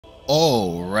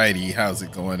Alrighty, how's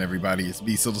it going, everybody? It's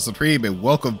me, SoloSupreme, and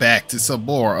welcome back to some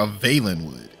more of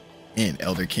Valenwood in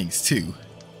Elder Kings 2.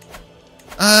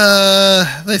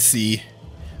 Let's see.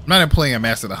 I'm not employing a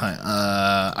master of the hunt.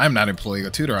 I'm not employing a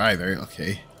tutor either.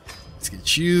 Okay, let's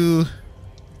get you.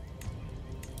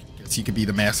 Guess you could be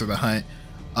the master of the hunt.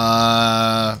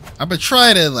 I'm gonna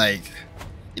try to, like,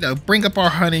 you know, bring up our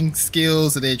hunting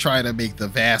skills and then try to make the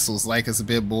vassals like us a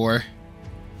bit more.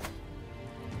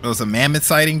 There was a mammoth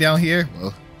sighting down here.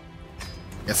 Well,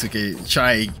 guess we could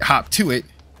try and hop to it.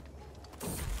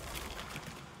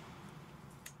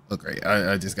 Oh great,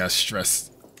 I just got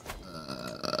stressed.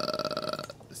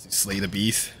 Let's do slay the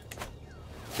beast.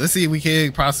 Let's see if we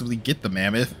can possibly get the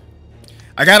mammoth.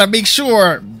 I gotta make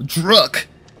sure Druk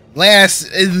lasts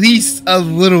at least a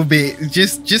little bit,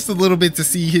 just a little bit, to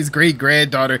see his great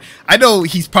granddaughter. I know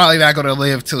he's probably not gonna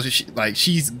live till he's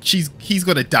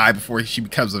gonna die before she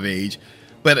becomes of age.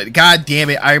 But god damn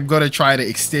it, I'm gonna try to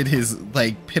extend his,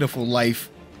 like, pitiful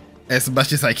life as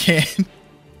much as I can.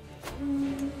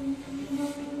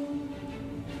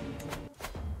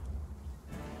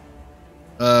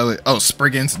 Oh,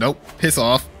 Spriggans, nope, piss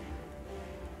off.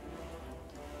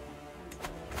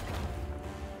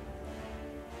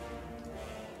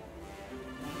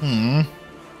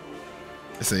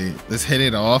 Let's see, let's hit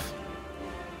it off.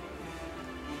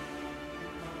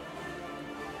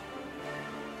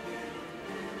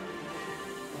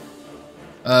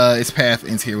 Its path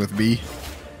ends here with me.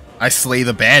 I slay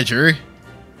the badger.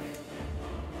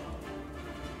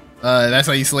 That's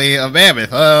how you slay a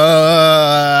mammoth.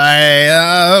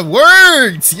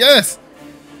 Words! Yes!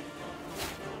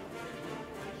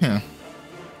 Yeah.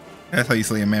 That's how you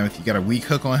slay a mammoth. You got a weak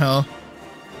hook on hell.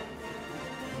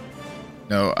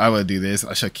 No, I will do this.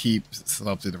 I shall keep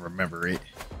something to remember it.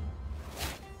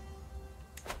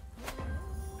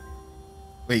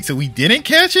 Wait, so we didn't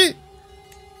catch it?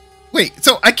 Wait,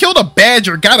 so I killed a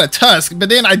badger, got a tusk, but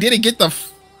then I didn't get the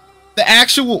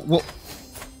actual...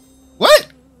 What?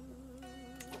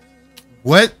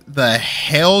 What the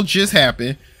hell just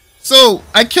happened? So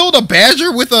I killed a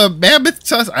badger with a mammoth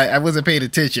tusk? I wasn't paying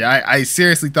attention. I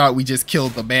seriously thought we just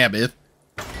killed the mammoth.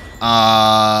 Huh.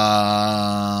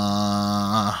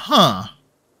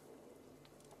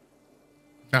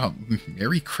 Oh,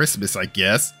 Merry Christmas, I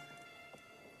guess.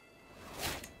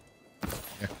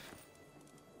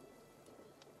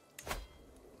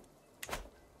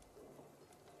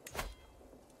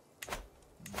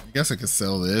 I guess I could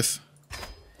sell this.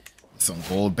 Get some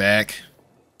gold back.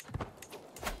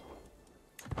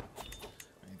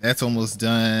 That's almost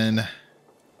done.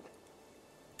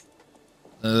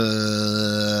 Build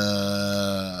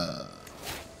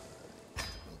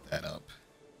that up.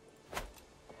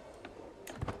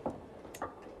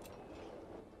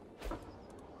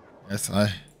 Yes,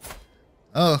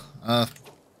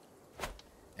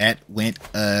 that went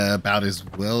about as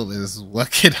well as one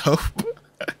could hope.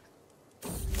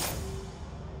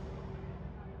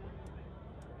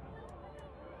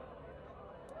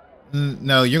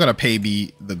 No, you're gonna pay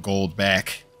me the gold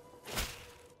back.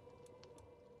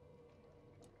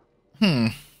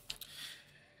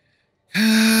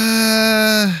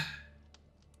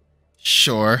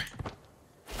 Sure.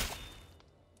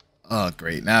 Oh,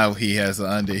 great. Now he has an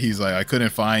undead. He's like, I couldn't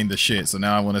find the shit, so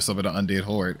now I want to summon an undead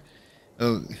horde.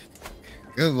 Oh,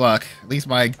 good luck. At least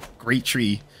my great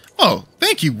tree. Oh,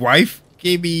 thank you, wife.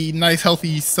 Gave me a nice,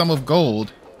 healthy sum of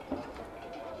gold.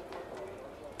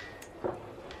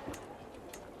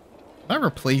 I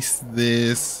replace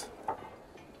this.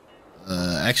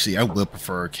 Actually, I would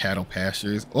prefer cattle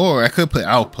pastures, or I could put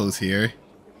outposts here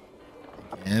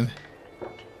again.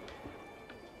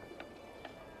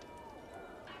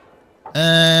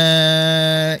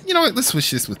 You know what? Let's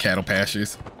switch this with cattle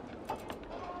pastures.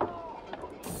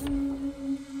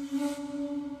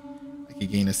 I can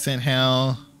gain a scent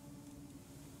hound,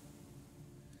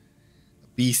 a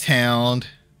beast hound.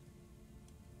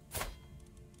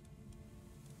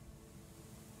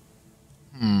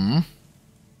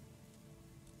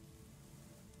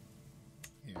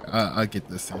 I'll get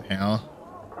this in hell.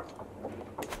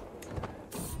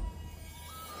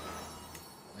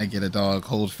 I get a dog.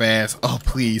 Hold fast. Oh,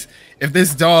 please. If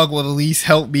this dog will at least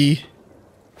help me.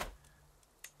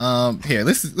 Here,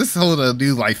 let's hold a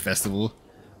new life festival.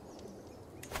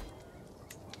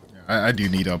 I do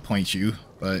need to appoint you,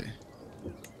 but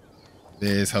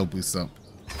this help boost up.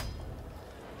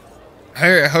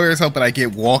 I was hoping I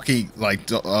get walking, like,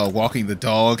 walking the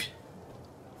dog.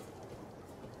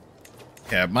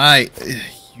 Yeah,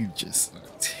 you just are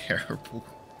terrible.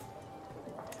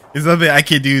 There's nothing I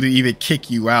can do to even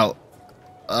kick you out.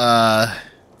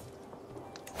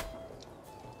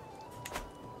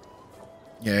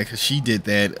 Yeah, because she did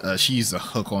that. She used a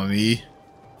hook on me.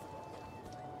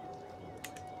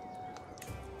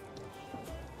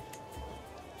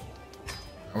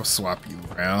 I'll swap you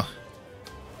around.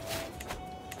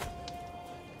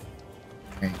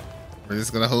 Okay. We're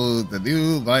just gonna hold the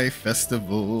New Life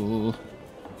Festival.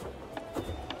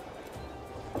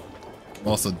 I'm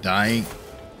also dying.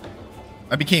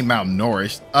 I became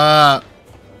malnourished. Oh,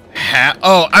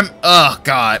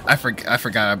 God. I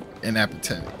forgot I'm in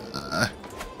appetite.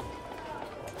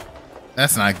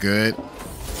 That's not good.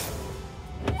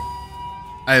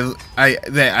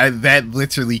 That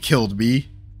literally killed me.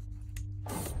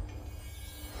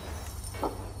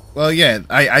 Well, yeah,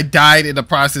 I died in the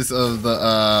process of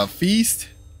the feast.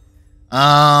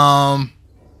 Well.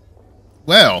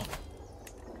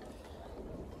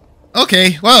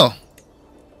 Okay, well.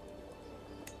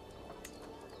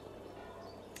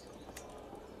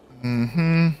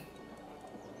 Mm-hmm.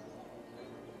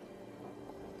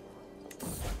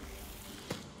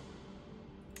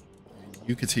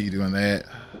 You continue doing that.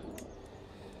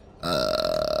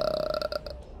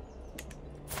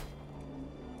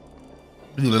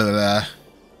 Blah, blah, blah.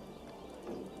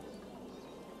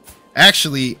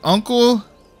 Actually, Uncle,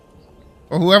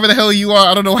 or whoever the hell you are,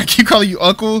 I don't know why I keep calling you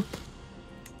Uncle.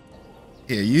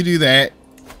 Here, you do that.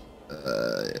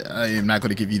 I am not going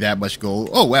to give you that much gold.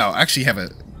 Oh, wow. I actually have a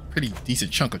pretty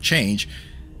decent chunk of change.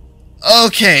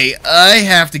 Okay, I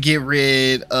have to get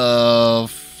rid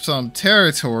of some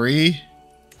territory.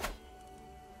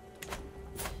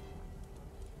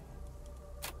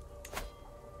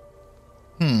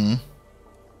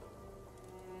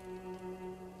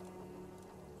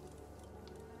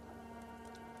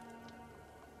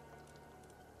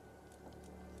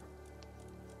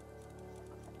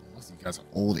 You guys are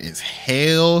old as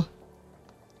hell.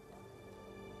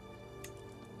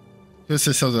 This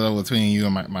is something up between you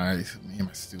and me and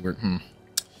my steward.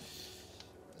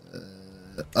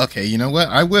 Okay, you know what?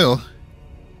 I will.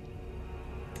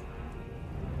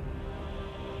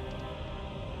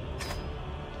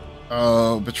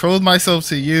 Betroth myself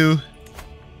to you.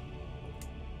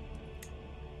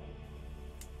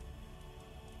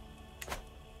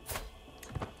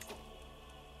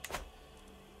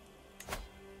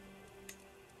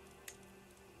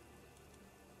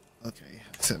 Okay,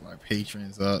 set my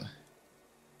patrons up.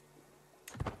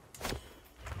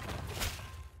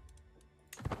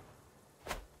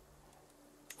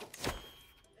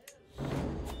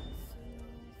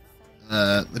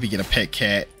 Let me get a pet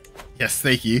cat. Yes,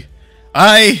 thank you.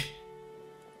 I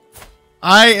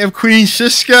am Queen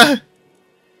Shishka,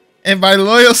 and my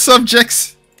loyal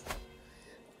subjects,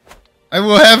 I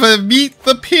will have a meet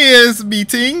the peers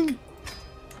meeting.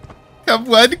 Come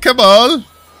one, come all.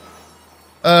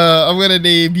 I'm gonna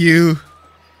name you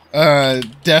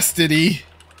Destiny,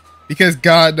 because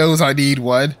God knows I need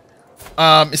one.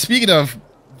 Speaking of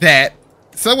that,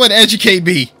 someone educate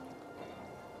me.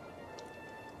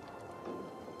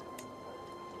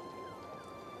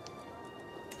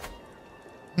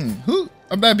 Who?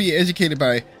 I'm not being educated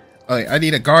by. Oh, I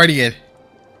need a guardian.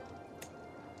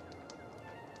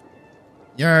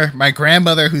 You're my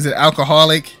grandmother, who's an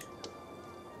alcoholic.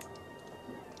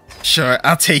 Sure,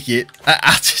 I'll take it.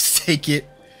 I'll just take it.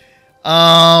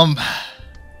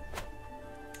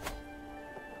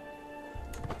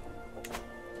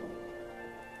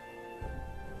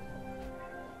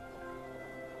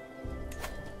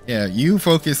 Yeah, you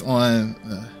focus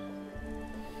on.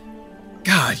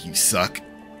 God, you suck.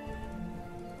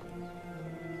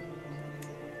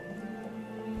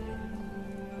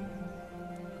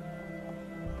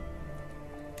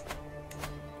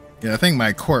 Yeah, I think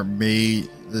my court may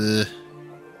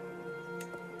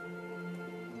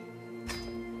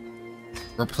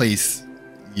replace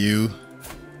you.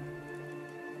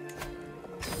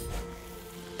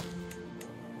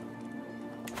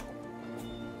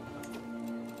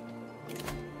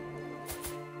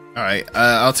 All right,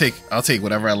 I'll take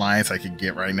whatever alliance I can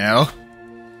get right now.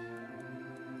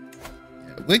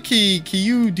 What do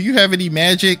you have any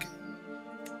magic?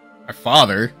 My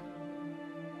father.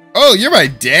 Oh, you're my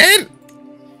dad?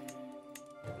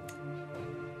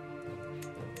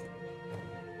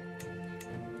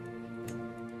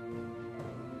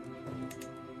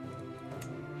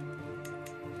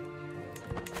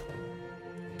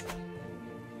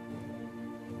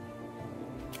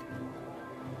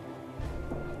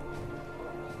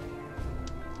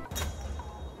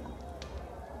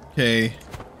 Okay.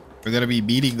 We're gonna be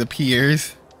meeting the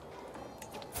peers.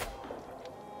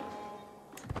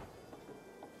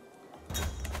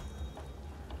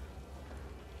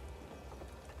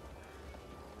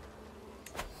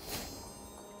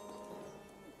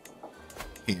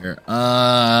 Here.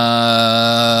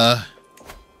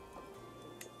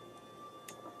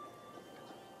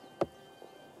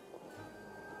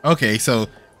 Okay, so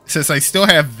since I still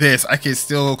have this, I can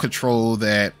still control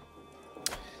that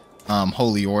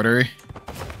holy order.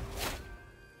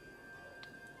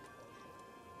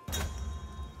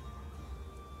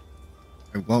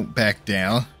 I won't back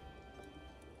down.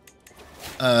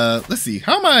 Let's see.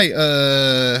 How am I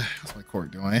how's my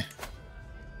court doing?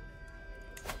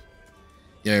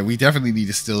 Yeah, we definitely need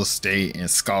to still stay in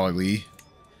scholarly.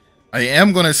 I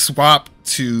am gonna swap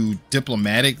to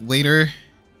diplomatic later.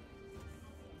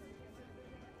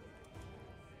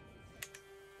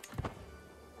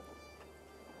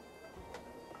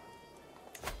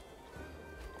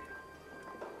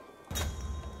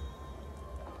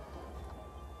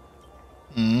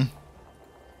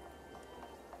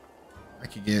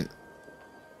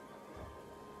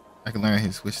 I can learn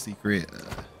his wish secret.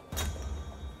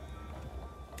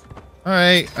 All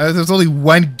right, there's only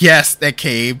one guest that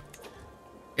came,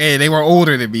 and they were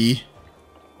older than me.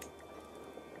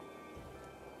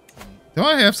 Do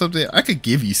I have something? I could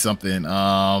give you something.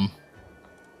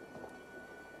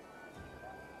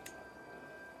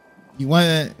 You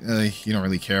want? You don't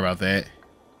really care about that.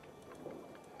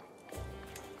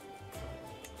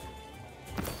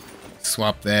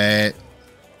 Swap that.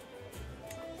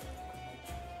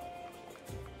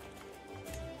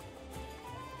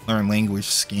 Learn language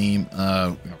scheme. We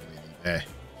don't really need that.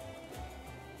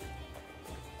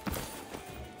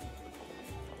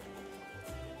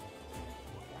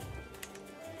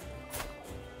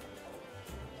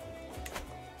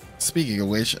 Speaking of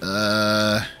which,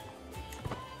 I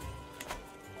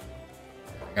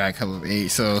got a couple of 8,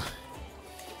 so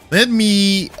let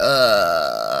me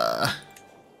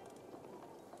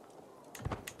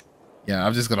yeah,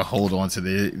 I'm just gonna hold on to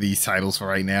these titles for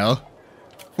right now.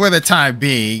 For the time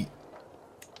being.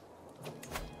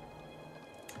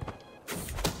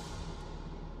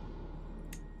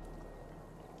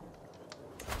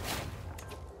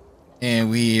 And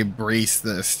we embrace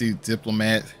the astute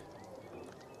diplomat.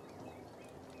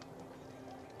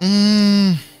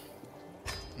 You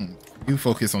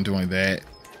focus on doing that.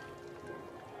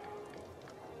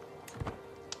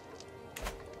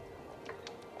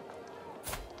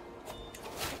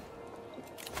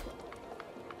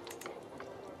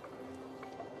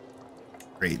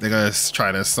 Great, they're gonna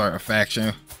try to start a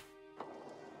faction.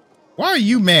 Why are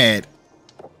you mad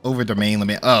over domain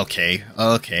limit? Okay,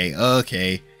 okay.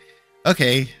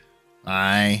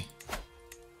 Fine.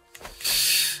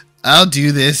 I'll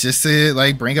do this just to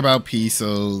like bring about peace. So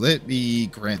let me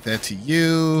grant that to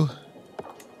you.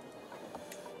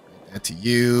 Grant that to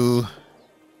you.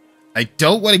 I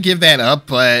don't want to give that up,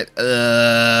 but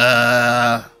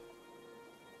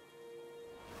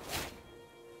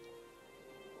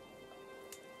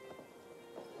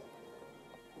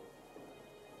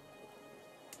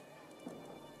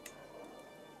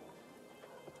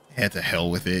head to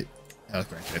hell with it. I'll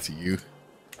grant that to you.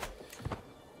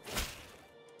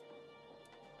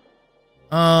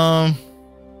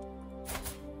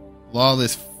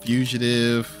 Lawless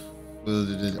fugitive.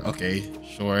 Okay,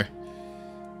 sure.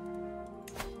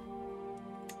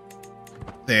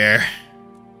 There.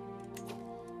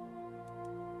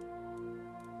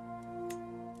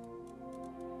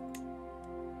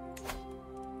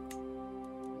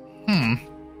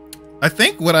 I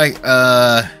think what I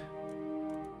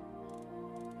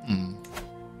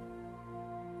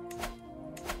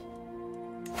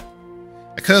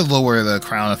I could lower the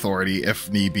crown authority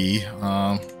if need be.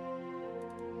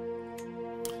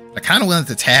 I kind of went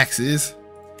into taxes.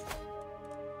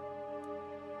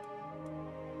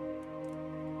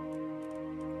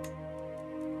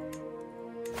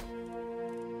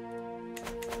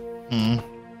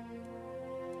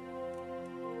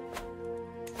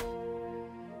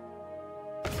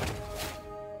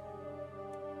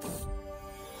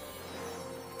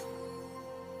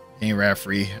 Ain't rat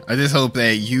free. I just hope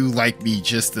that you like me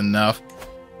just enough.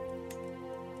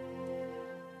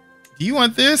 Do you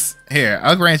want this? Here,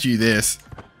 I'll grant you this.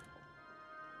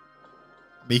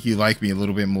 Make you like me a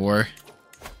little bit more.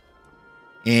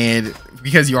 And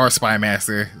because you are a spy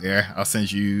master, there, I'll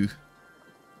send you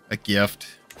a gift.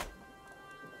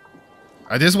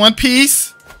 I just want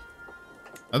peace.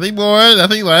 Nothing more,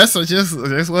 nothing less. I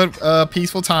just want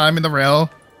peaceful time in the realm.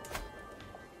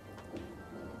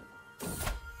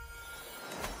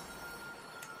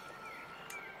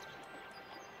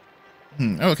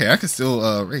 Okay, I can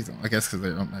still raise them, I guess, because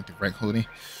they're not direct holding.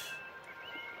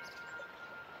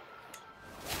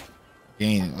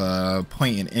 Gain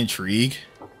point in intrigue.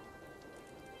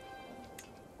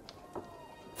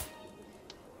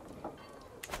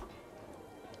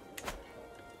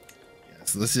 Yeah,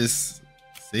 so let's just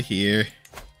sit here.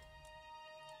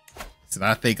 To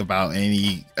not think about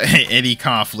any any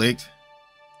conflict.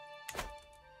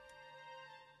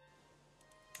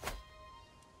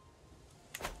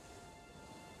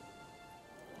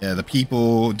 Yeah, the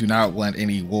people do not want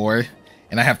any war,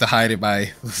 and I have to hide it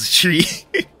by this tree.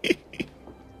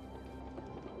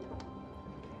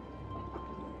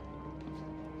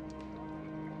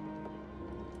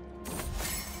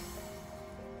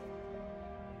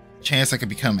 Chance I could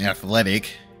become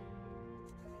athletic.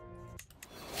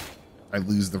 I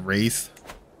lose the race.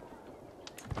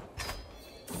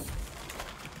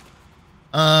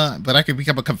 But I could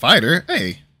become a confider.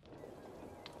 Hey,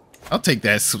 I'll take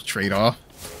that trade-off.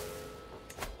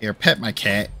 Here, pet my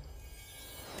cat.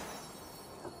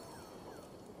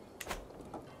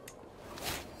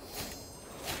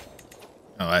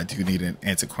 Oh, I do need an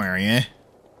antiquarian.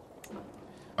 Oh,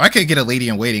 I could get a lady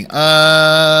in waiting.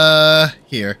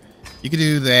 Here, you can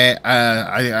do that.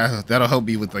 That'll help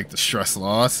me with like the stress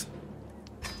loss.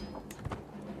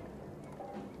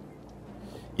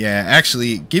 Yeah,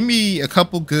 actually, give me a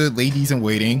couple good ladies in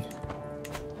waiting.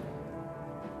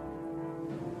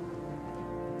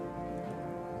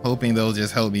 Hoping they'll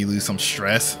just help me lose some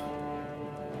stress.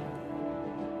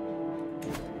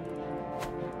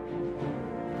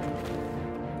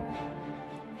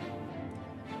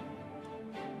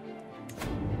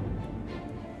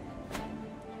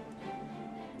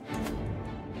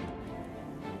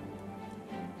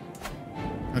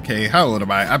 Okay, how old am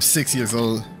I? I'm 6 years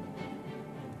old.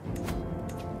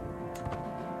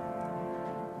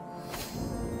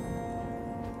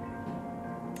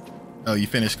 Oh, you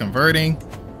finished converting?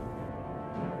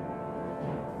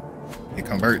 You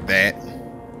convert that.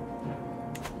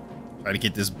 Try to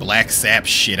get this black sap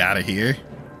shit out of here.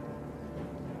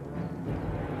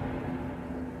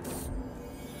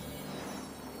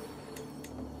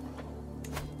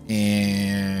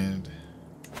 And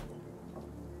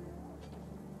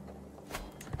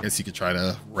I guess you could try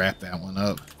to wrap that one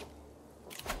up.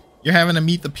 You're having a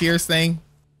meet the peers thing?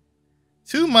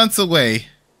 2 months away.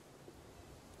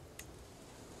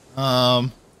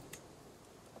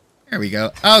 There we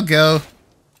go. I'll go.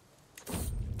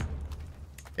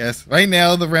 Yes, right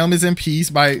now the realm is in peace.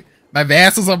 My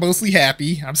vassals are mostly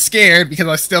happy. I'm scared because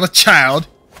I'm still a child.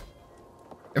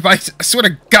 I swear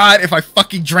to God, if I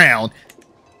fucking drown.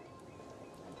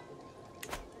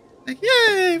 Like,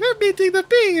 yay, we're meeting the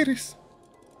peers.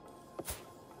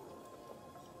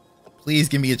 Please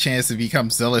give me a chance to become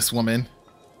zealous woman.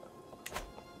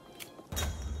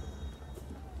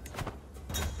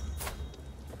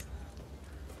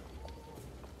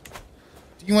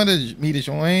 Do you want me to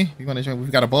join? You want to join?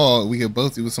 We've got a ball. We could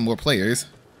both do with some more players.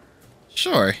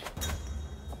 Sure.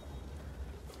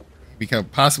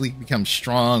 Possibly become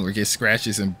strong or get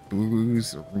scratches and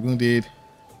bruised or wounded.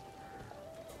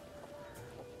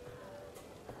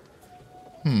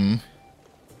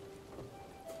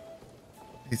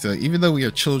 So even though we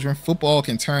are children, football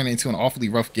can turn into an awfully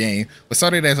rough game. What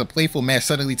started as a playful match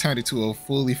suddenly turned into a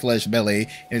fully fledged melee,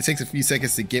 and it takes a few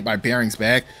seconds to get my bearings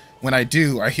back. When I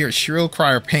do, I hear a shrill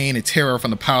cry of pain and terror from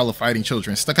the pile of fighting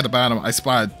children. Stuck at the bottom, I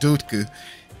spot Dutke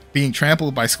being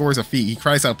trampled by scores of feet. He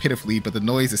cries out pitifully, but the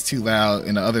noise is too loud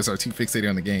and the others are too fixated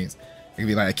on the games. I can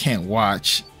be like, I can't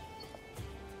watch.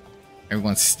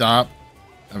 Everyone stop.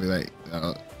 I'll be like,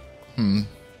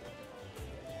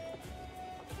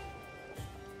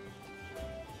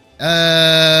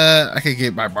 I could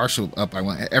get my marshal up by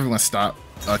one. Everyone stop.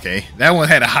 Okay, that one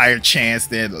had a higher chance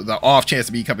than the off chance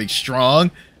of becoming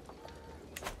strong.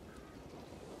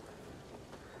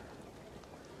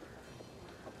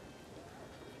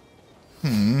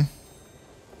 Let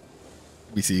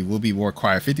me see. We'll be more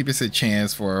quiet. 50%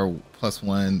 chance for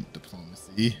 +1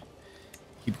 diplomacy.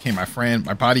 He became my friend.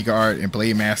 My bodyguard and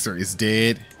blade master is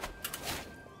dead.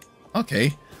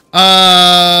 Okay.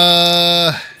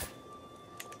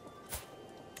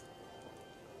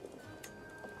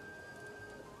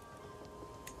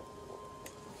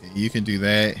 Okay, you can do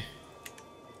that.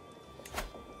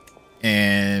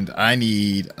 And I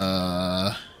need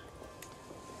another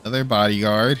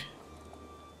bodyguard.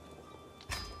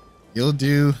 You'll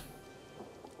do.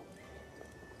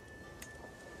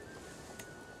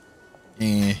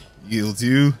 And you'll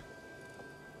do.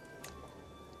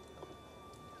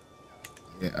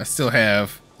 Yeah, I still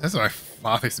have. That's my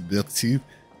father's milk too.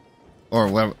 Or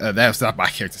well, that's not my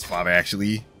character's father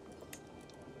actually.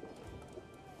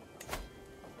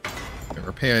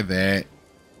 Repair that.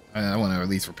 I want to at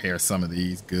least repair some of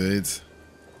these goods.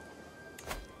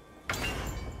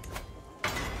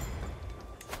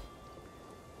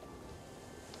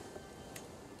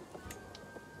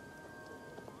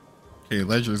 Okay,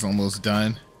 ledger's almost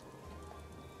done.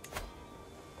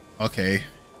 Okay.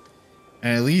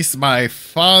 And at least my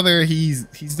father, he's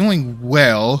doing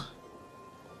well.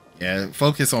 Yeah,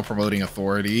 focus on promoting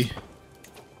authority.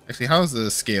 Actually, how's the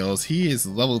scales? He is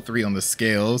level 3 on the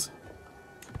scales.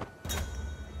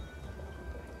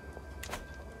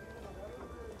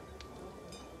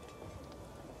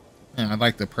 And I'd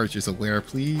like to purchase a ware,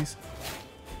 please.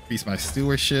 Increase my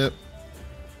stewardship.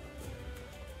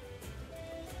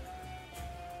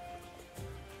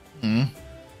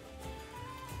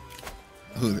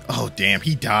 Oh, damn,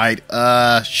 he died.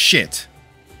 Shit.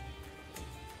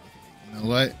 You know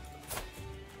what?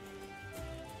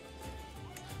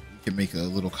 We can make a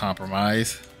little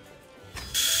compromise.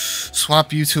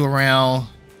 Swap you two around.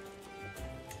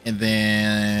 And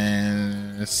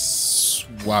then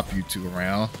swap you two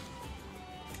around.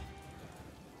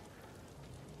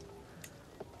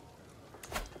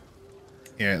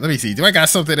 Here, let me see. Do I got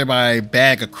something in my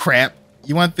bag of crap?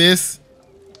 You want this?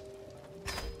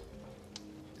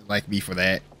 Like me for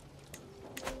that.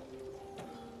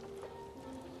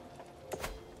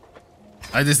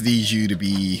 I just need you to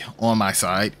be on my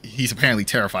side. He's apparently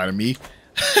terrified of me.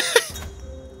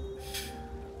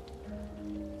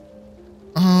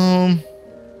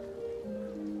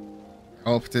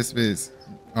 All participants.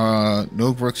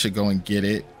 No Brook should go and get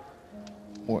it.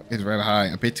 Or it's rather high,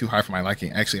 a bit too high for my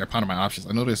liking. Actually, I pondered my options.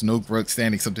 I know there's no Brook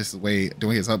standing some distance away,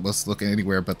 doing his utmost, looking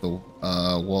anywhere but the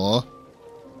wall.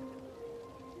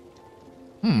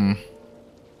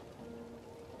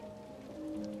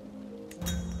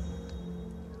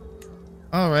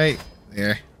 All right,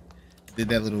 there. Did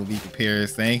that little V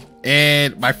compares thing,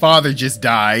 and my father just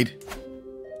died.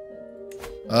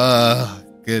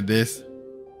 Goodness.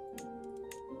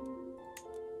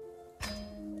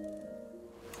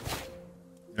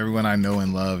 Everyone I know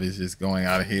and love is just going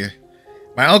out of here.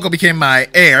 My uncle became my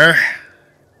heir.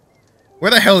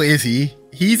 Where the hell is he?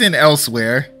 He's in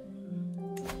elsewhere.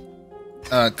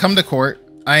 Come to court.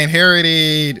 I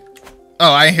inherited...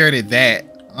 Oh, I inherited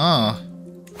that. Oh.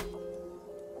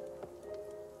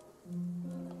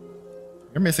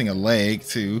 You're missing a leg,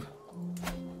 too.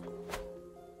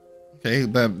 Okay,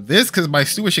 but this, because my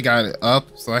stewardship got it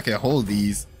up, so I can hold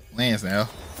these lands now.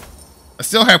 I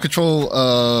still have control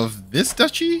of this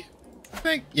duchy, I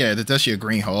think. Yeah, the Duchy of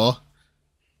Greenhall.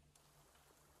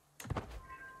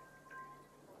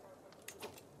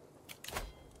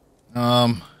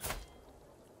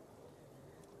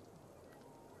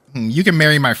 You can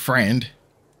marry my friend.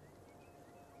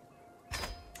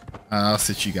 I'll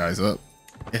set you guys up.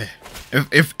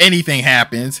 If anything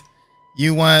happens,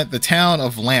 you want the town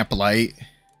of Lamplight.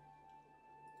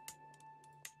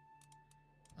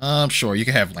 Sure, you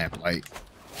can have Lamplight.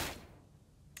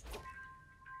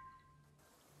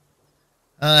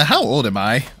 How old am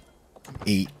I? I'm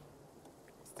 8.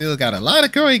 Still got a lot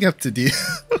of growing up to do.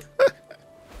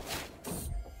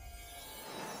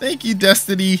 Thank you,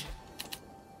 Destiny.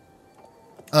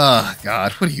 Oh,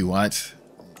 God, what do you want?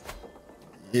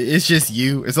 It's just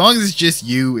you. As long as it's just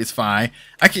you, it's fine.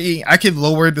 I can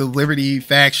lower the Liberty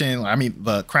faction. I mean,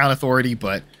 the Crown Authority,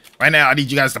 but right now I need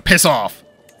you guys to piss off.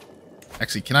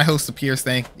 Actually, can I host the Pierce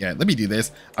thing? Yeah, let me do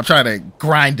this. I'm trying to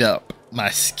grind up my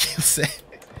skill set.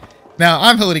 Now,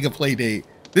 I'm holding a play date.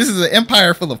 This is an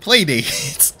empire full of play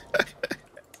dates.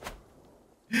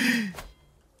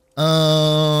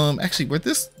 Actually, where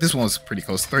this one's pretty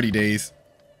close. 30 days.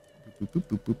 Boop, boop,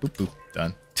 boop, boop, boop, boop.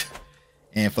 Done.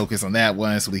 And focus on that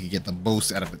one so we can get the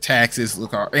most out of the taxes.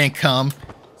 Look, our income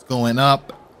is going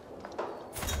up.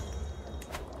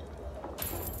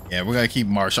 Yeah, we're gonna keep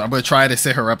Marshall. I'm gonna try to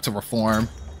set her up to reform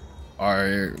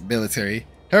our military.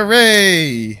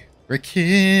 Hooray! We're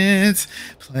kids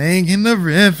playing in the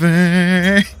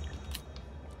river.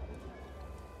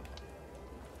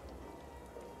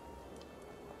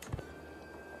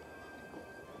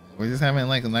 We're just having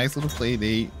like a nice little play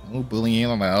date. No bullying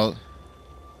allowed.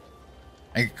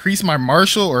 I increase my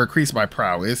martial or increase my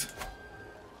prowess.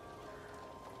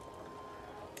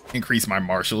 Increase my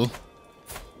martial.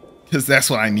 Because that's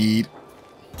what I need.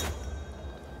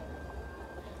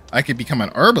 I could become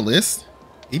an herbalist.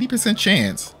 80%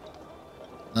 chance.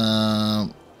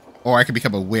 Or I could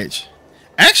become a witch.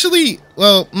 Actually,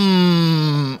 well,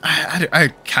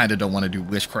 I kind of don't want to do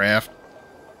witchcraft.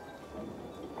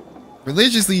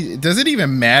 Religiously, does it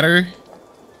even matter?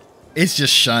 It's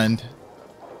just shunned.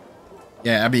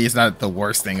 Yeah, I mean, it's not the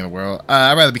worst thing in the world.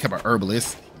 I'd rather become an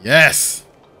herbalist. Yes!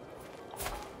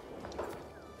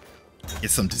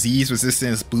 Get some disease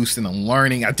resistance, boosting and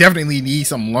learning. I definitely need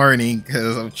some learning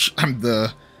because I'm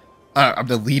the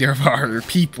leader of our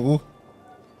people.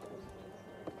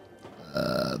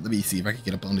 Let me see if I can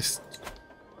get a bonus.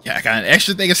 Yeah, I got an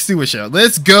extra thing of stewardship.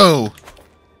 Let's go!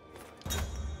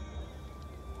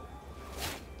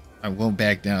 I won't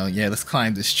back down. Yeah, let's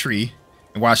climb this tree.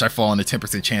 And watch I fall on the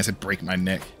 10% chance to break my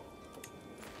neck.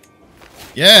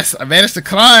 Yes, I managed to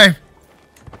climb.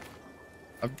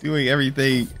 I'm doing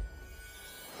everything.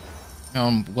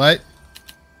 What?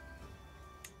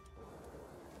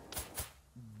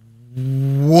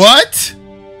 What?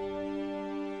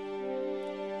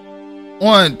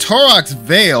 On Torok's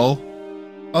Vale?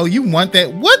 Oh, you want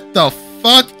that? What the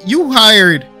fuck? You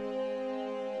hired...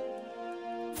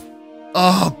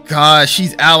 Oh god,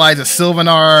 she's allied to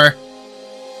Sylvanar.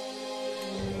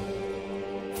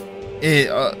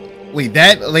 Wait,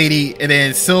 that lady and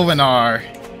then Sylvanar.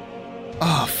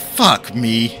 Oh, fuck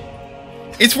me.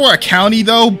 It's for a county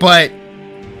though, but...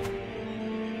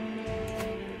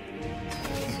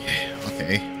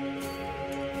 Okay.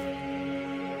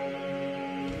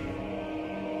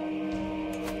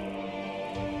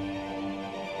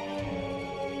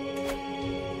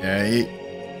 Yeah,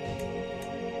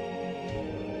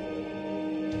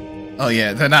 oh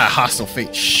yeah, they're not a hostile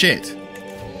fate. Shit.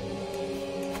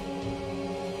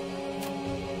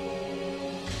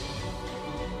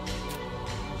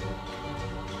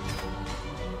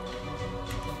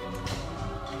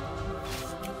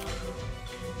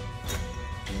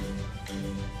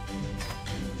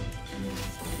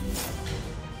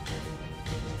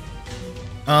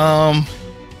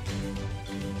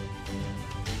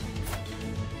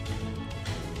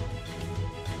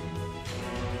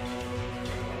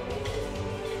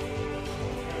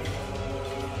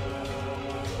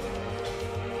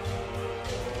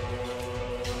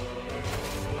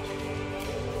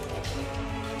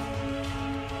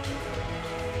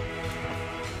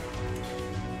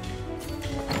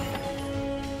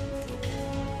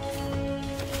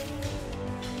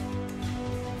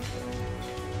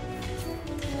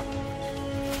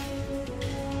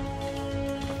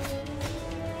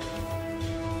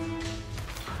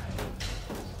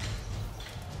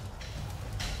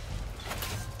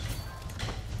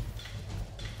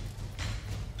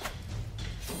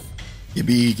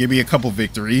 Give me a couple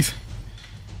victories.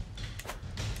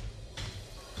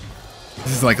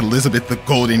 This is like Elizabeth the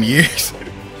Golden Years.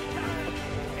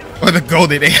 Or the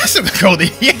Golden Age. The Golden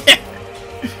Years.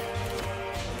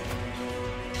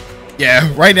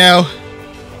 Yeah, right now.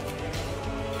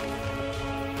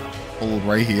 Hold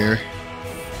right here.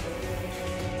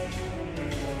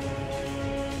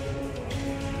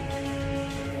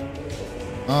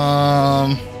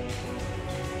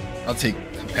 I'll take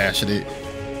Compassionate.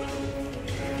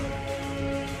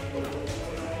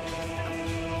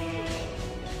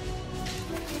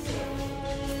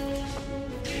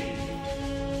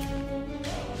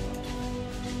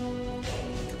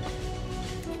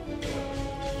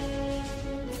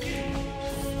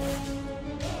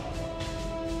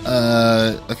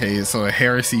 Okay, so a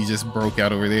heresy just broke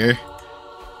out over there.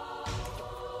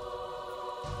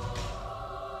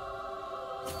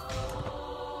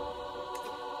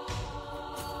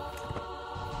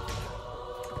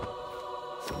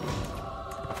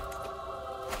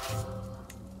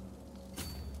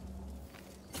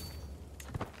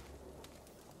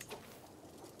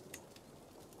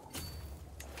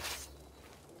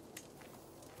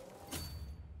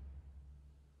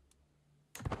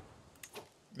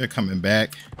 They're coming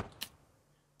back.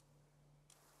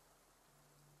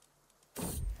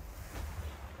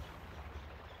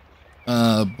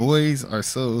 Boys are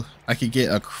so... I could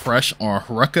get a crush on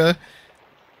Rucka.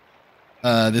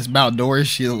 This Mount Doris,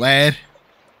 she a lad.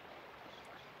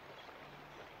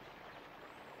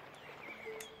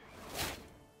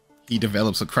 He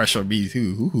develops a crush on me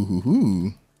too.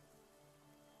 Ooh.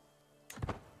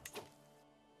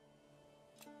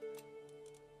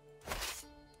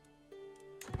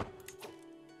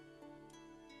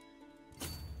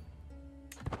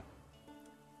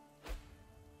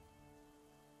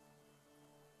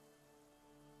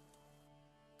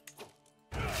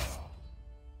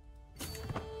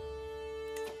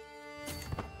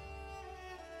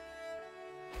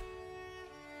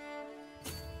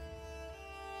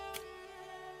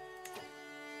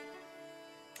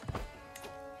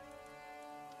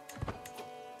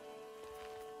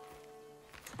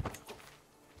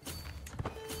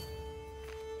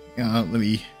 Let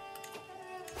me...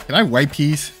 Can I white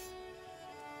piece?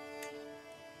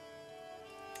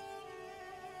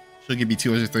 She'll give me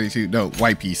 232. No,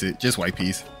 white piece it. Just white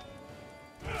piece.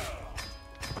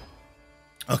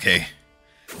 Okay.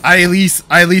 I at least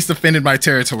defended my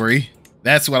territory.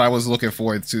 That's what I was looking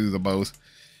forward to the most.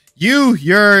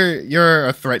 You're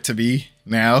a threat to me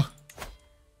now.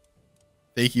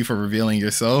 Thank you for revealing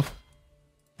yourself.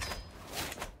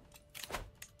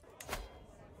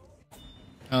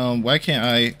 Why can't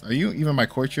I... Are you even my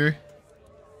courtier?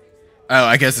 Oh,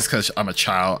 I guess it's because I'm a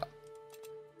child.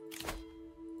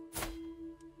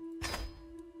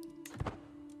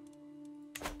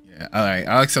 Yeah, alright,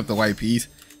 I'll accept the white piece.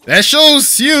 That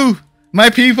shows you, my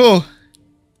people.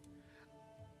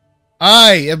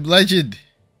 I am legend.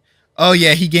 Oh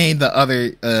yeah, he gained the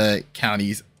other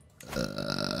counties.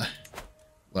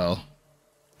 Well,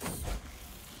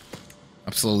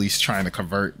 I'm slowly trying to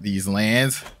convert these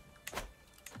lands.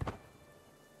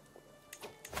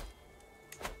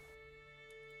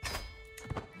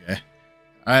 Yeah,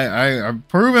 I'm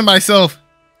proving myself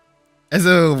as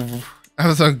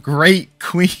a great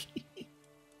queen.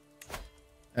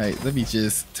 All right, let me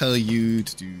just tell you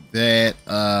to do that.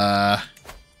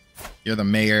 You're the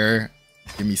mayor.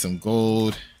 Give me some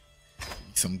gold. Give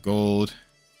me some gold.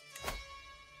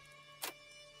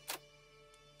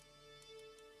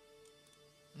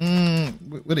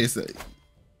 What is it?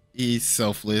 He's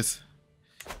selfless.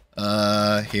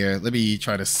 Here, let me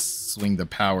try to swing the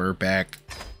power back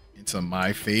into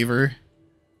my favor.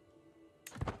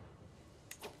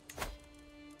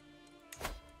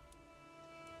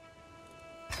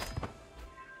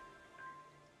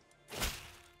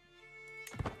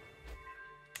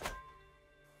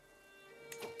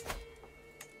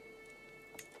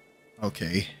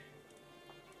 Okay.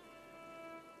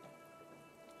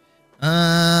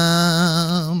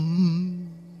 I'll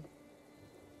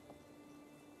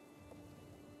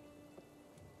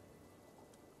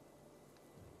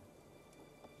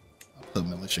put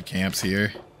militia camps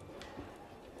here.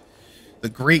 The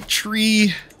Great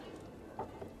Tree.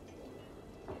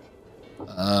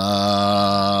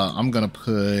 I'm gonna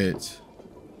put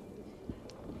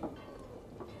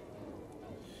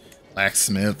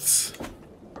blacksmiths.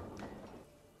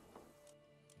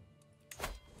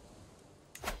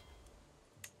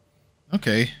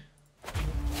 Okay.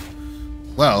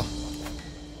 Well,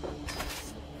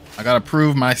 I gotta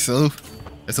prove myself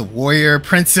as a warrior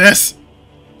princess.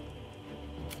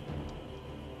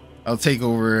 I'll take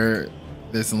over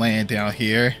this land down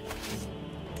here.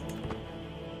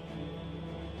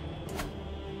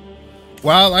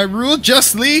 While I rule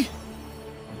justly.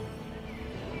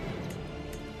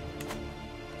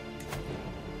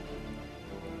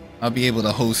 I'll be able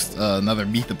to host another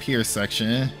Meet the Peers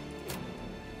section.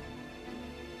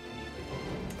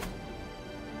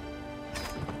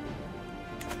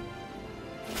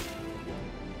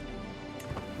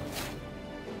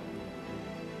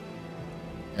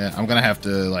 Yeah, I'm gonna have to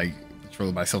like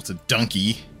control myself to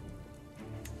donkey.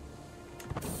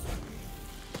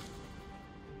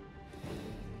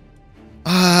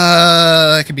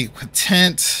 I could be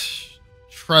content,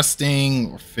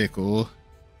 trusting, or fickle.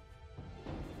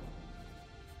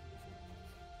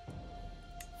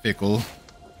 Fickle.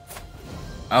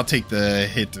 I'll take the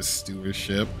hit to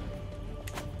stewardship.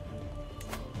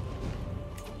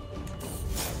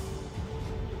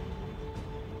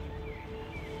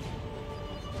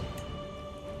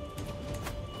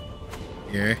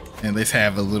 Here, and let's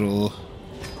have a little.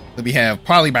 Let me have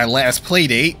probably my last play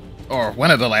date, or one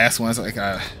of the last ones. Like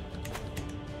I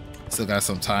still got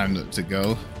some time to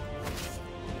go.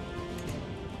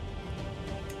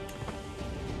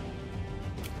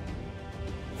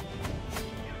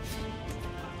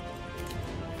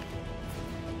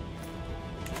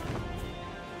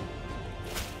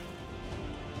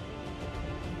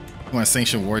 You want to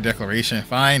sanction war declaration?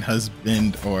 Fine,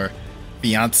 husband or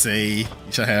fiance. You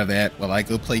should have that while I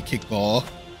go play kickball.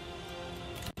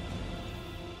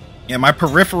 Yeah, my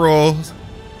peripherals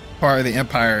part of the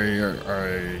empire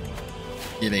are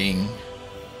getting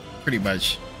pretty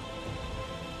much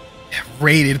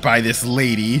raided by this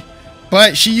lady.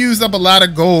 But she used up a lot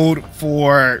of gold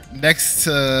for next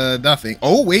to nothing.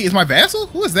 Oh, wait, is my vassal?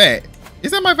 Who is that?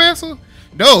 Is that my vassal?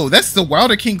 No, that's the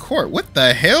Wilder King Court. What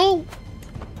the hell?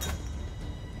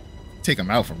 Take him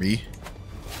out for me.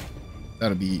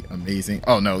 That'll be amazing.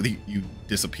 Oh no, you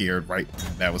disappeared right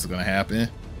when that was gonna happen.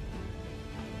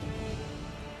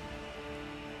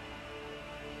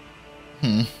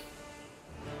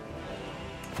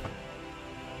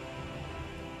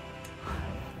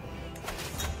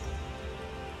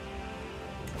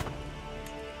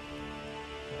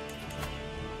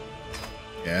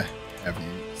 Yeah, have you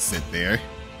sit there.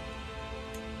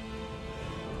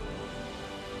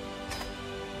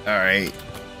 All right.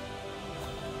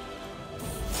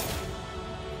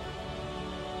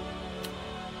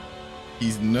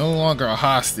 He's no longer a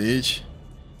hostage.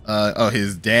 Oh,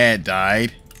 his dad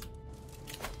died.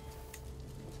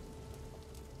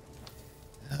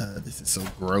 This is so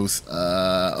gross.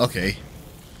 Okay.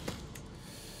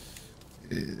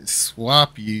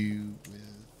 Swap you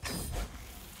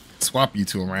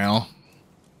two around.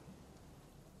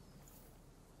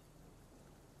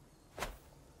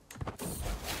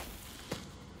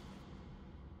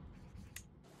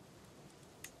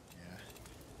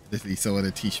 Please, someone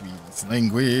to teach me this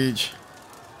language.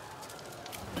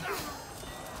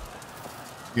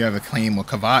 You have a claim on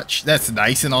Kavach. That's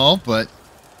nice and all, but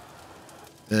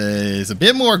there's a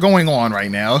bit more going on right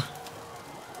now.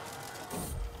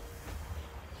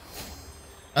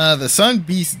 The sun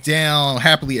beats down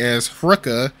happily as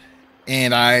Hruka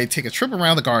and I take a trip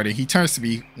around the garden. He turns to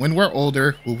me. When we're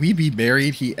older, will we be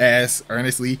married? He asks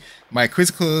earnestly. My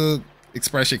quizzical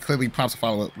expression clearly prompts a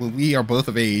follow-up. When we are both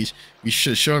of age, we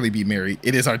should surely be married.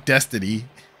 It is our destiny.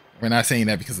 We're not saying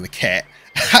that because of the cat.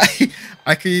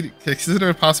 I could consider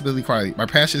the possibility quietly. My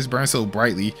passions burn so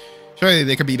brightly. Surely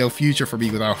there could be no future for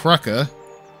me without Hruka.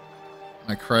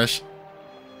 My crush.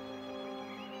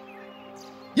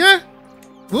 Yeah,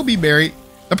 we'll be married.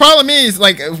 The problem is,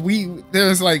 like,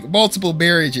 there's like multiple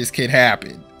marriages can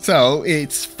happen, so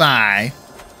it's fine.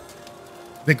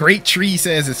 The great tree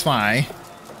says it's fine.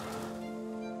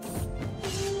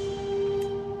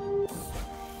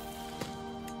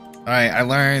 All right, I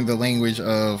learned the language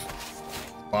of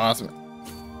boss.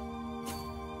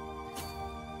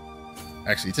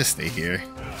 Actually, just stay here.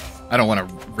 I don't want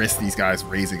to risk these guys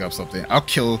raising up something. I'll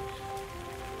kill.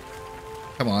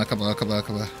 Come on, come on, come on,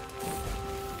 come on.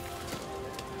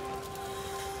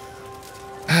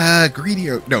 Greedy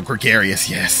or no, gregarious,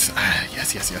 yes.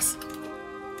 Yes, yes, yes.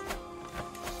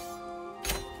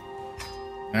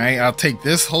 Alright, I'll take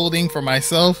this holding for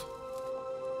myself.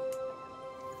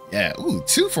 Yeah, ooh,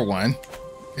 2 for 1.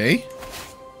 Okay.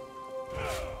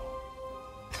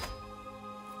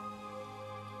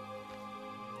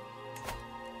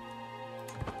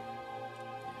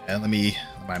 And let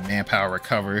my manpower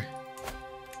recover.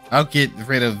 I'll get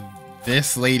rid of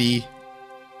this lady.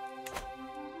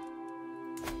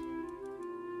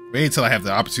 Wait until I have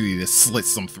the opportunity to slit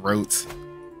some throats.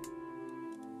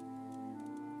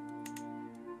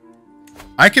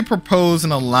 I could propose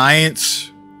an alliance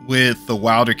with the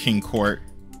Wilder King Court.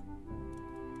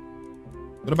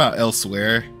 What about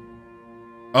elsewhere?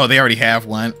 Oh, they already have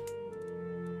one.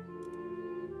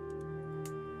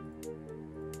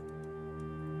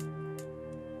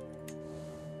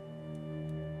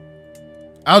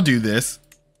 I'll do this.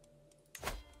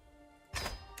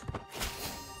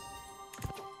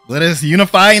 Let us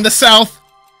unify in the south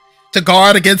to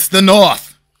guard against the north.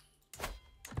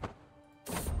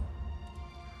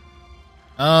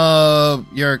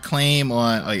 Your claim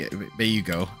on... Oh, yeah, there you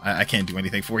go. I can't do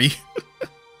anything for you.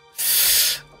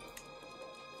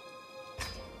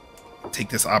 Take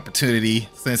this opportunity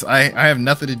since I have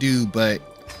nothing to do but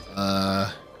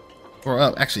grow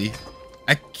up. Actually,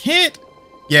 I can't...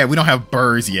 Yeah, we don't have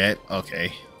birds yet.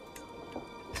 Okay.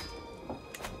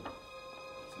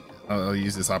 I'll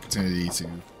use this opportunity to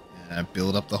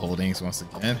build up the holdings once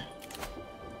again.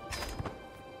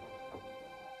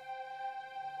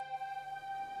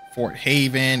 Fort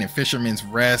Haven and Fisherman's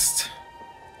Rest.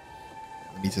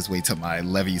 Let me just wait till my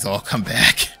levies all come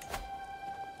back.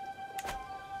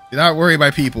 Do not worry,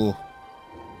 my people.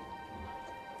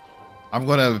 I'm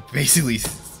gonna basically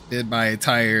spend my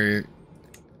entire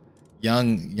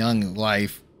young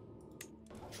life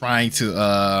trying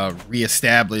to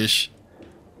reestablish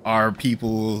our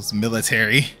people's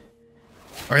military,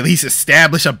 or at least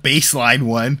establish a baseline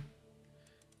one.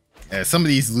 Yeah, some of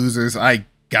these losers I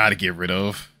gotta get rid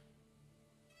of.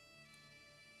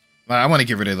 I want to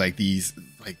get rid of like these,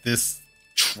 like this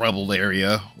troubled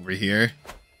area over here.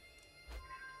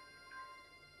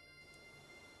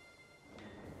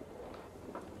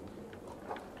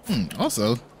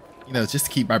 Also, you know, just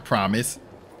to keep my promise,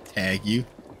 tag you.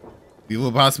 We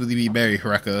will possibly be married,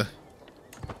 Hruka.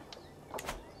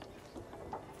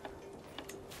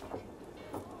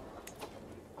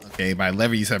 Okay, my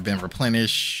levies have been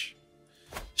replenished.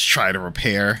 Let's try to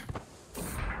repair.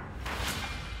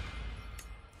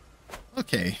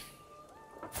 Okay.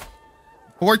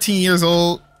 14 years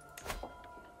old.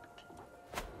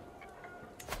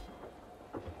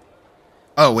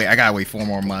 Oh, wait, I gotta wait 4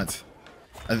 more months.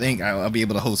 I think I'll be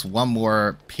able to host one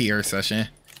more peer session.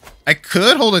 I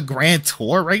could hold a grand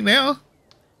tour right now.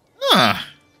 Huh.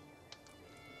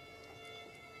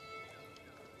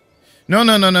 No.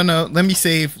 Let me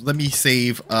save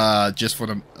just for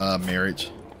the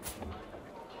marriage.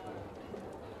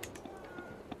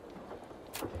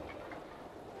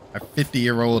 My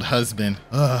 50-year-old husband.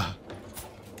 Ugh.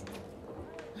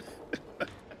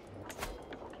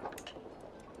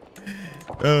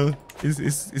 This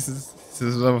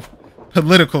is a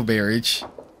political marriage.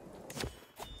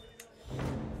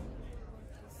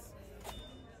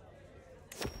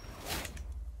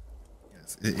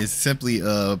 Yes, it's simply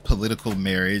a political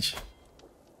marriage.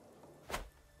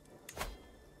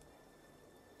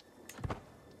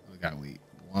 We gotta wait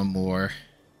one more.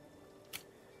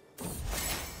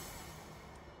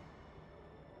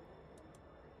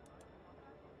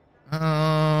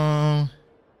 Trying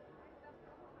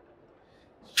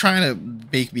to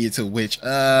bake me into a witch.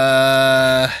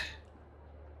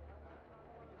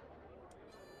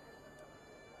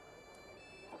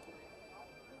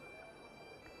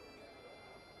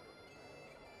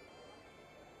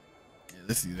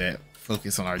 Let's do that.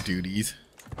 Focus on our duties.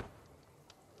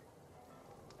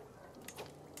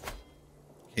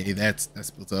 Okay, that's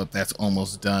built up. That's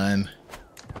almost done.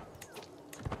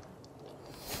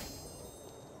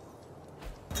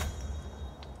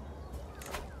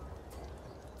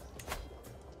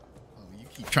 Oh, you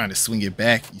keep trying to swing it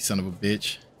back, you son of a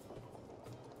bitch.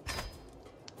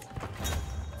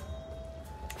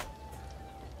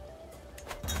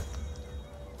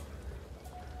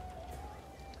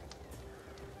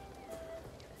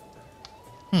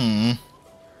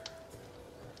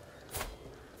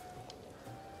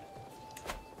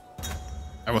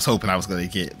 I was hoping I was going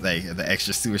to get like the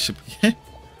extra stewardship again.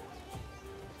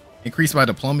 Increase my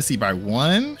diplomacy by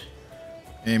 1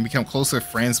 and become closer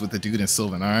friends with the dude in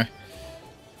Sylvanar.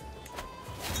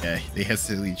 Yeah, they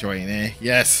hesitantly join in.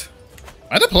 Yes,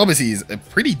 my diplomacy is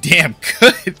pretty damn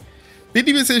good.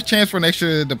 50% chance for an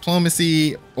extra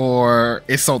diplomacy or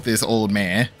insult this old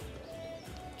man.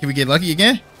 Can we get lucky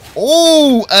again?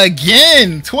 Oh,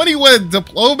 again! 21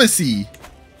 diplomacy.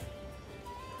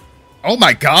 Oh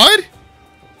my god!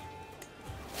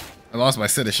 I lost my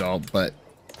seneschal, but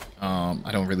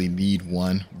I don't really need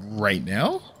one right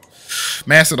now.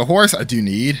 Master the horse, I do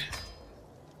need.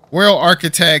 Royal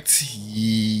architect,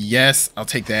 yes, I'll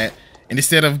take that. And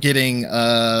instead of getting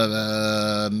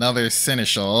another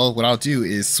seneschal, what I'll do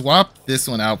is swap this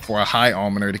one out for a high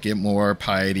almoner to get more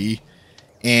piety.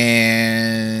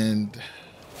 And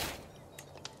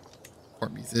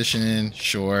court musician,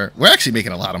 sure. We're actually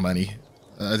making a lot of money.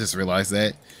 I just realized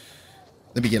that.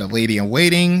 Let me get a lady in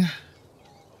waiting.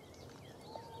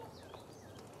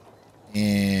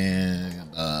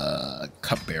 And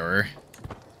cupbearer.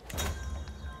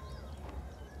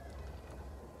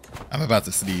 I'm about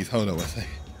to sneeze. Hold on one second.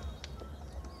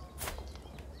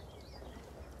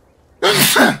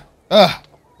 Well,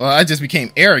 I just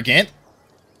became arrogant.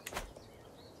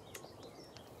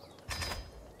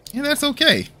 And that's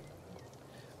okay.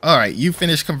 Alright, you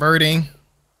finished converting.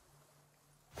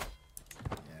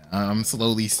 I'm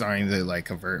slowly starting to like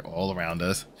convert all around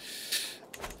us.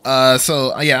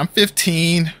 So yeah, I'm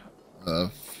 15.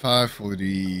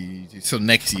 540. So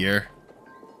next year,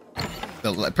 I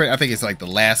think it's like the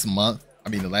last month. I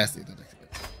mean, the last day of the next year.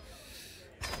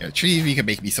 Yeah, Tree can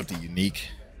make me something unique.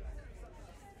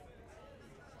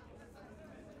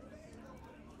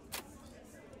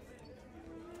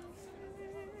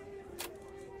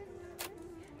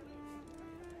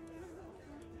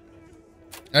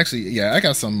 Actually, yeah, I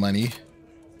got some money.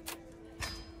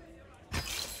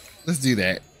 Let's do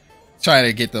that. Try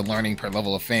to get the learning per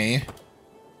level of fame.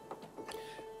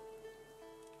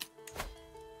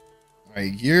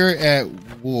 Alright, you're at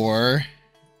war.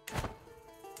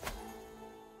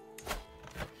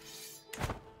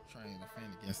 Trying to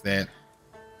defend against that.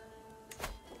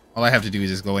 All I have to do is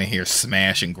just go in here,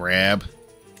 smash, and grab.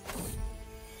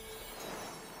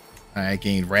 I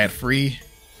gained rat free.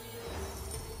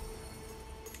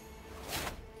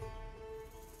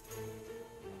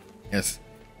 Yes.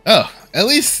 Oh, at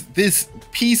least this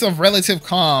piece of relative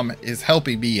calm is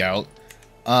helping me out.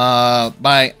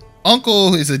 My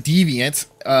uncle is a deviant.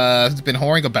 Has been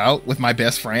whoring about with my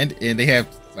best friend, and they have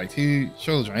like 2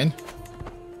 children.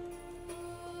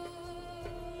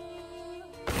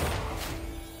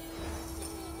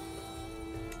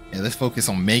 Yeah, let's focus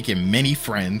on making many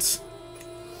friends.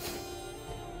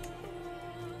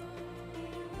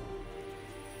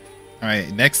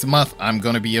 Alright, next month I'm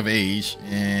gonna be of age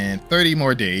in 30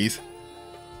 more days.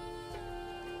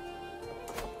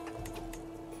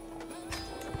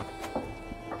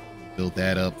 Build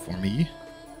that up for me.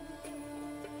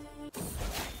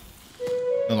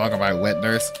 No longer my wet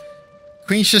nurse.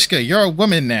 Queen Shishka, you're a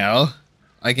woman now.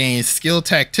 I gained skilled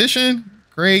tactician.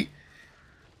 Great.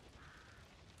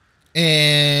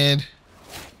 And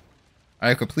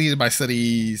I completed my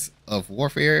studies of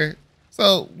warfare.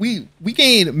 So we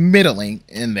gained middling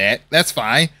in that. That's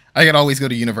fine. I can always go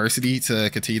to university to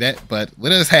continue that. But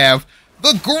let us have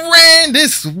the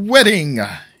grandest wedding.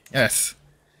 Yes.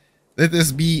 Let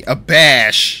this be a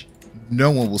bash.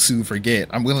 No one will soon forget.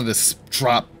 I'm willing to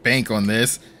drop bank on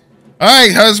this. All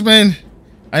right, husband.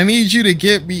 I need you to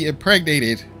get me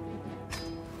impregnated.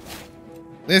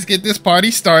 Let's get this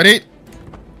party started.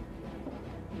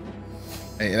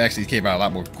 Hey, it actually came out a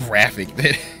lot more graphic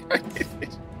than...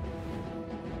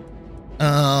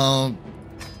 All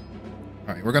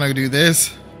right, we're gonna do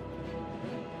this,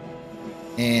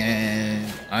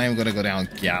 And I am gonna go down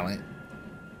Gallant.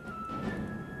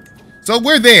 So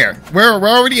we're there. We're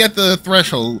already at the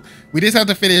threshold. We just have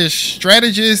to finish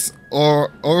Strategist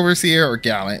or Overseer or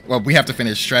Gallant. Well, we have to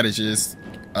finish Strategist,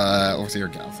 Overseer or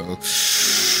Gallant.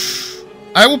 So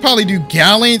I will probably do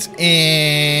Gallant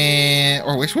and...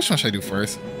 Or which one should I do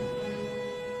first?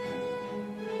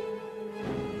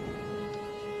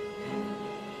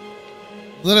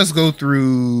 Let us go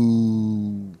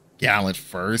through Gallant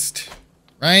first,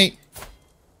 right?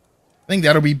 I think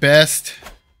that'll be best.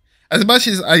 As much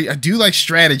as I do like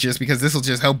Strategist because this will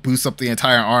just help boost up the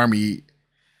entire army.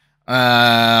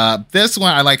 This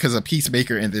one I like because of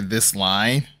Peacemaker and then this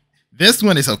line. This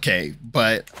one is okay,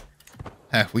 but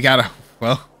we gotta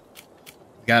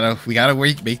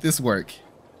make this work.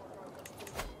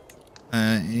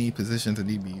 Any position to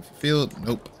need be fulfilled?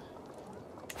 Nope.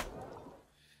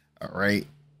 All right.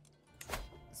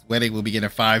 This wedding will begin in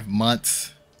 5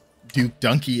 months. Duke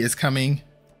Donkey is coming.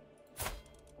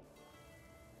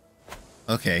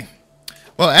 Okay.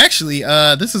 Well, actually,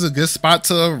 this is a good spot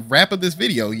to wrap up this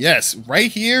video. Yes, right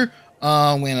here,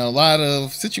 when a lot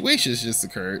of situations just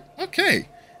occurred. Okay.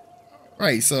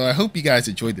 Right, so I hope you guys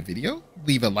enjoyed the video.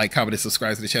 Leave a like, comment, and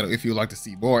subscribe to the channel if you would like to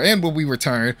see more. And when we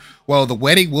return, well, the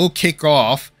wedding will kick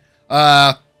off.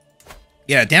 Yeah,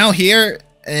 down here,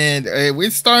 and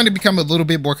we're starting to become a little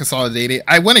bit more consolidated.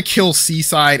 I want to kill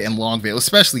Seaside and Longvale,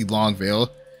 especially Longvale.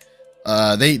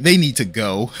 They need to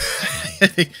go.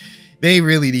 They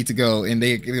really need to go, and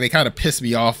they kind of piss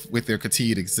me off with their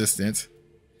continued existence.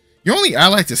 Your only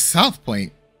ally to South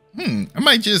Point. I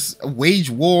might just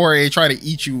wage war and try to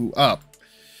eat you up.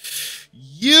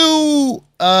 You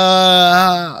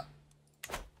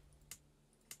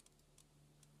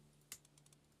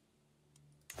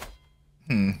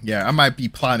yeah, I might be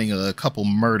plotting a couple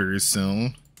murders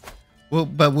soon. Well,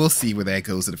 but we'll see where that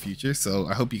goes in the future. So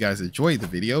I hope you guys enjoyed the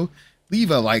video. Leave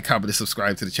a like, comment, and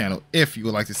subscribe to the channel if you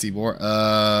would like to see more.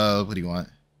 What do you want?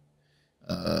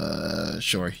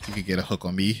 Sure, you can get a hook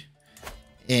on me.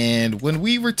 And when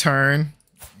we return,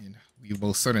 and we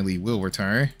most certainly will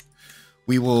return,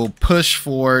 we will push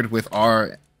forward with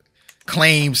our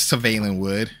claims to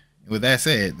Valenwood. And with that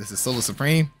said, this is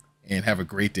SoloSupreme, and have a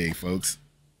great day, folks.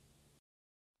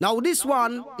 Now this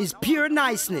one is pure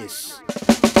niceness.